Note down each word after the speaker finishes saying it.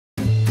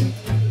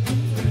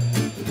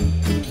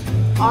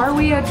Are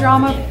we a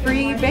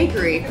drama-free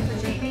bakery?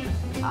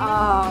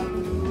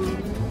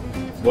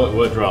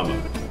 What drama?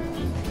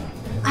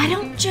 I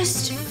don't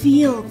just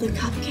feel the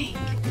cupcake.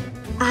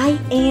 I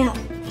am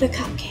the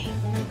cupcake.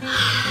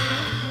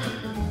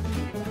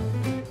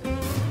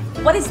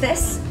 What is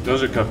this?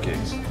 Those are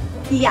cupcakes.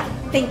 Yeah,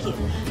 thank you.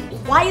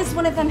 Why is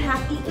one of them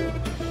half eaten?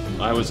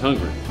 I was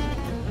hungry.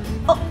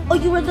 Oh,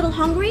 you were a little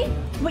hungry?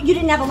 What, you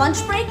didn't have a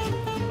lunch break?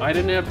 I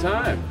didn't have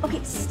time.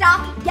 Okay,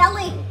 stop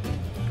yelling.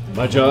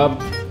 My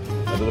job?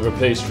 I deliver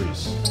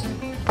pastries.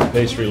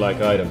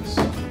 Pastry-like items.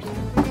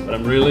 But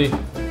I'm really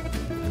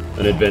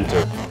an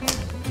inventor.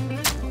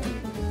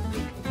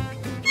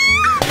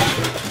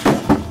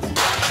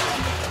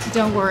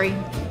 Don't worry,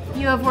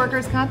 you have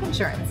workers' comp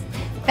insurance.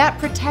 That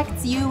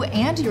protects you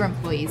and your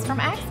employees from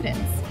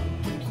accidents,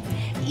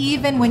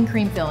 even when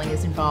cream filling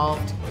is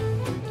involved.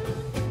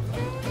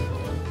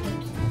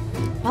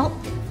 Well,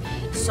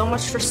 so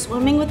much for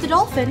swimming with the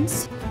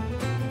dolphins.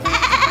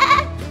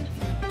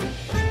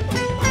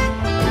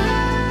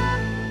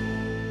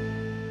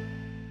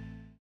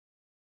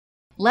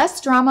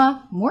 Less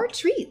drama, more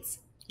treats.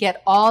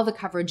 Get all the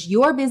coverage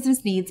your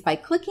business needs by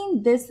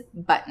clicking this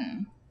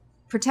button.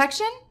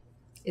 Protection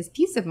is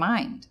peace of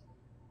mind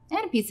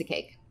and a piece of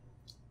cake.